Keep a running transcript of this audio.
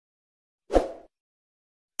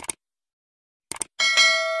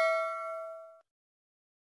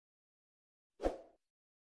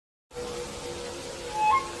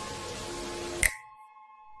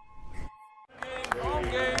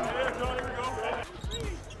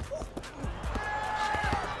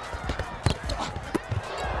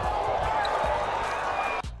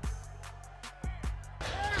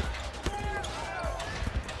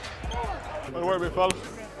work, big fella.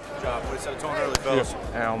 Good job. Way to set a tone early, fellas.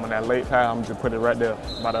 Yeah. And on that late pass, I'm just put it right there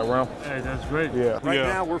by that rim. Hey, that's great. Yeah. Right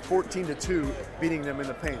now, we're 14-2, beating them in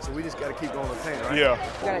the paint, so we just got to keep going in the paint, right?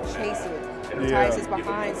 Yeah. You got to chase it. Tyus is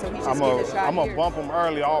behind, so he's just getting a shot I'm here. gonna bump him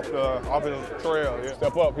early off his trail. Yeah.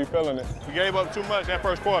 Step up, he's feeling it. He gave up too much that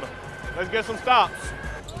first quarter. Let's get some stops.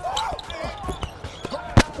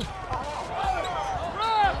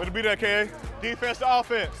 Way to be there, KA. Defense to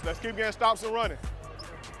offense. Let's keep getting stops and running.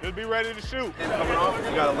 Just be ready to shoot. And coming off,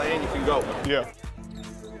 you got a lane, you can go. Yeah.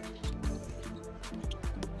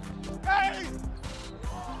 Hey!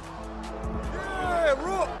 Yeah,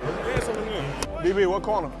 Rook! There's something in. DB, what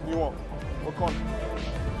corner do you want? What corner?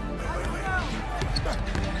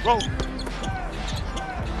 Roll.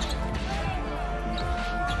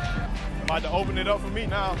 About to open it up for me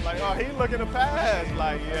now. Like, oh, he looking to pass.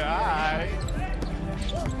 Like, yeah, all right.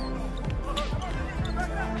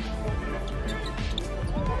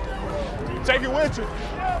 Take it with you.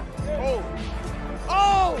 Oh.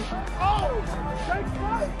 Oh! Oh! Take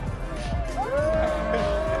flight!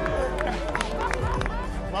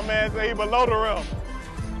 My man said he below the rim.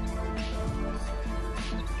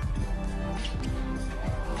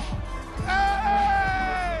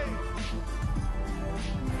 Hey!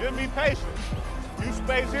 Just be patient. You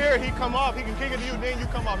space here, he come up, he can kick it to you, then you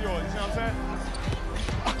come off yours. You see what I'm saying?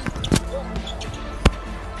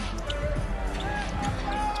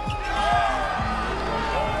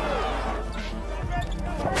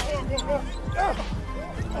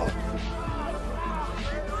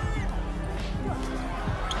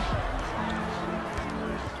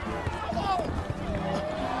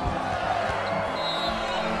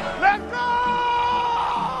 Let's go!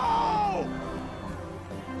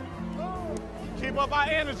 Keep up our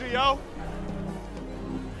energy, yo.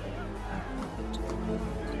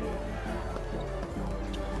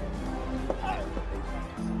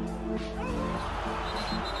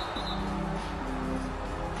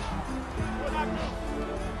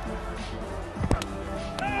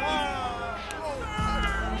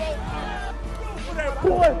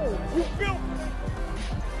 Boy!